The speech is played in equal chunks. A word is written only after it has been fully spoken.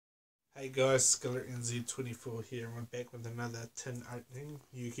Hey guys, Skillet NZ24 here, and we're back with another tin opening,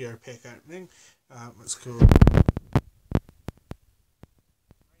 Yu-Gi-Oh! Pack opening. It's called...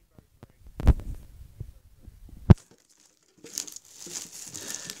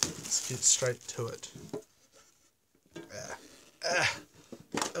 Let's get straight to it.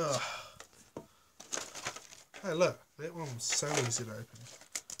 Hey look, that one was so easy to open.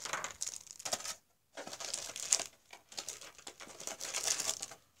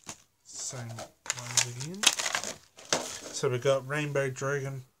 Same ones again. So we got Rainbow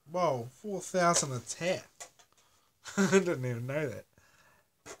Dragon. Whoa, 4,000 attack. I didn't even know that.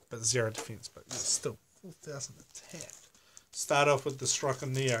 But 0 defense, but yeah, still 4,000 attack. Start off with the Striker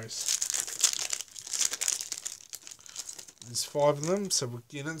Neos. There's 5 of them, so we'll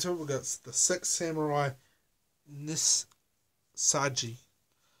get into it. We've got the 6 Samurai Saji.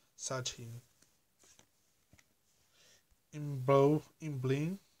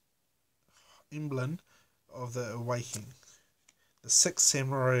 Emblem of the Awakening. The 6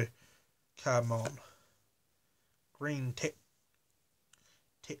 Samurai Kamon. Green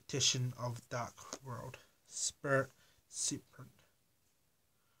Tactician of Dark World. Spirit Separate.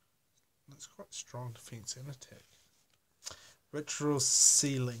 That's quite strong defense and attack. Ritual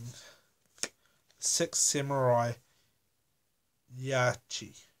Sealing. 6 Samurai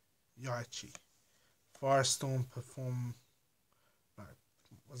Yachi. Firestorm Perform. No,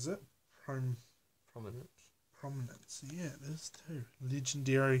 was it? Prominence. Yeah, it is too.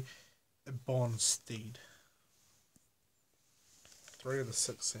 Legendary Bond Steed. 3 of the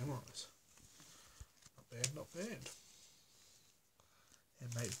 6 samurais. Not bad, not bad.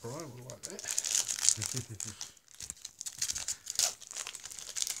 And mate Brian would like that.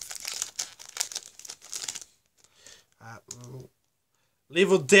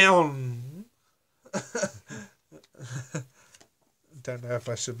 Level down. Don't know if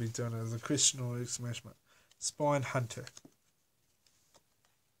I should be doing it as a question or exclamation mark. Spine Hunter.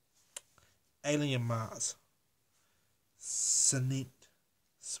 Alien Mars. Cement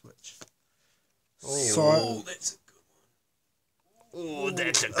Switch. Oh, that's a good one. Oh,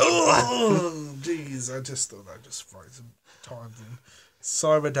 that's a good one. Oh, jeez. I just thought I just froze some times in.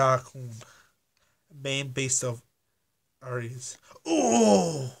 Cyber Dark Horn. Band Beast of Aries.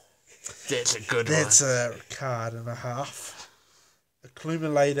 Oh, that's a good one. That's a card and a half.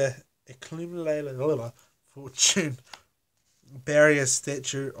 Accumulator Fortune. Barrier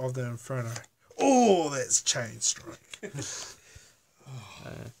Statue of the Inferno. Oh, that's Chain Strike.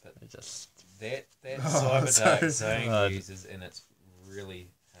 That Cyber Dark Zane uses, and it's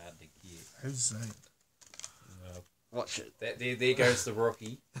really hard to get. Who's Zane? Watch it. There goes the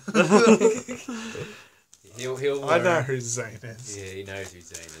rookie. He'll learn. I know who Zane is. Yeah, he knows who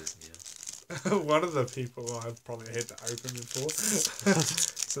Zane is. Yeah. One of the people I've probably had to open before.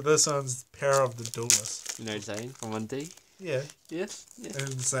 So this one's Power of the Duelist. You know Zane from 1D? Yeah. Yes. Yeah.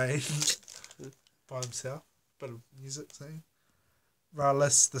 And Zane by himself. Bit of music, Zane.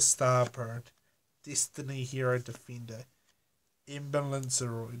 Ralis the Starbird. Destiny Hero Defender.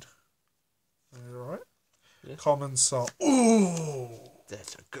 Ambulanceroid. Alright? Yeah. Common Soul. Ooh!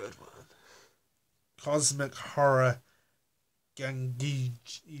 That's a good one. Cosmic Horror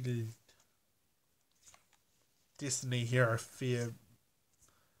Gangij. Destiny Hero Fear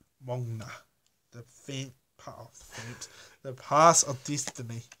Mongna. The Pass of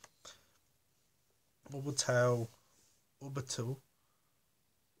Destiny. Orbital.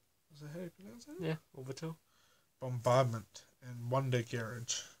 Is that how you pronounce it? Yeah, Orbital. Bombardment and Wonder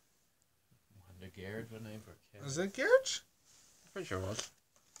Garage. Wonder Garage, what name for a cat? Is that Garage? I'm pretty sure it was.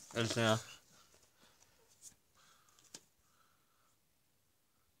 It's now.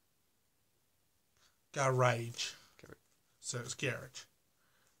 Garage. So it's Garage.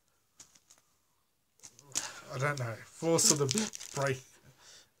 I don't know. Force of the Breaker.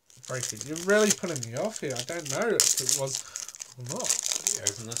 You're really putting me off here. I don't know if it was or not. You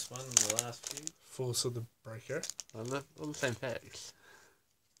opened this one in the last few? Force of the Breaker. All the same packs.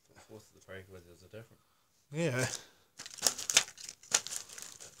 Force of the Breaker was a different. Yeah.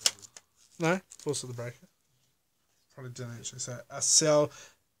 No, Force of the Breaker. Probably didn't actually say it. A cell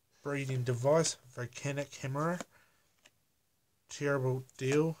breeding device, volcanic hammer, terrible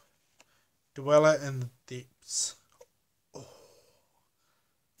deal, dweller in the depths.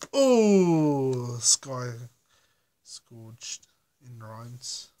 Oh, sky scourged in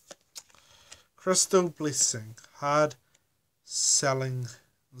rhymes. Crystal blessing, hard selling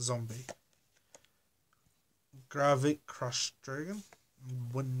zombie. Gravik crush dragon,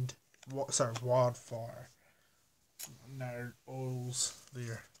 wildfire. No oils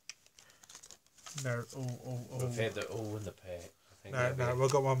there. No, We've had the all in the pack. I think No, that'll be-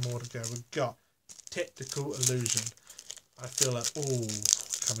 we've got one more to go. We've got Tactical Illusion. I feel it all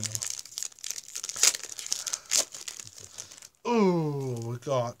coming off. Ooh, we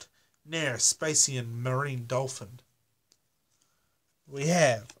got Nair, Spacian, Marine Dolphin. We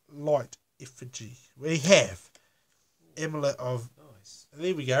have Light Effigy. We have Amulet of... Nice.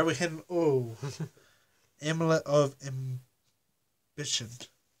 There we go. We had Amulet of Ambition.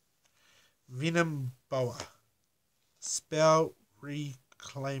 Venom Boa. Spell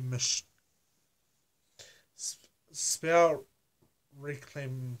Reclamation. Spell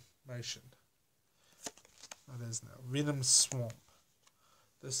Reclamation. That is now. Venom Swamp.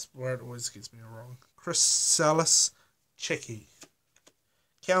 This word always gets me wrong. Chrysalis Checky.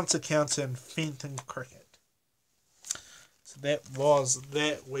 Counter, and Feint and Cricket. So that was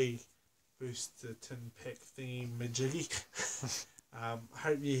that wee booster tin pack thingy majiggy.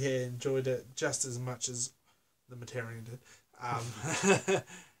 Hope you enjoyed it just as much as the Materian did.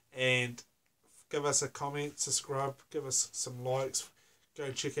 And give us a comment, subscribe, give us some likes.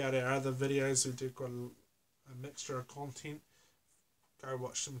 Go check out our other videos. We do got a mixture of content. Go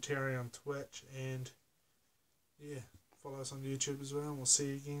watch the Materian on Twitch, and yeah, follow us on YouTube as well. And we'll see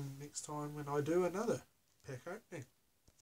you again next time when I do another pack opening.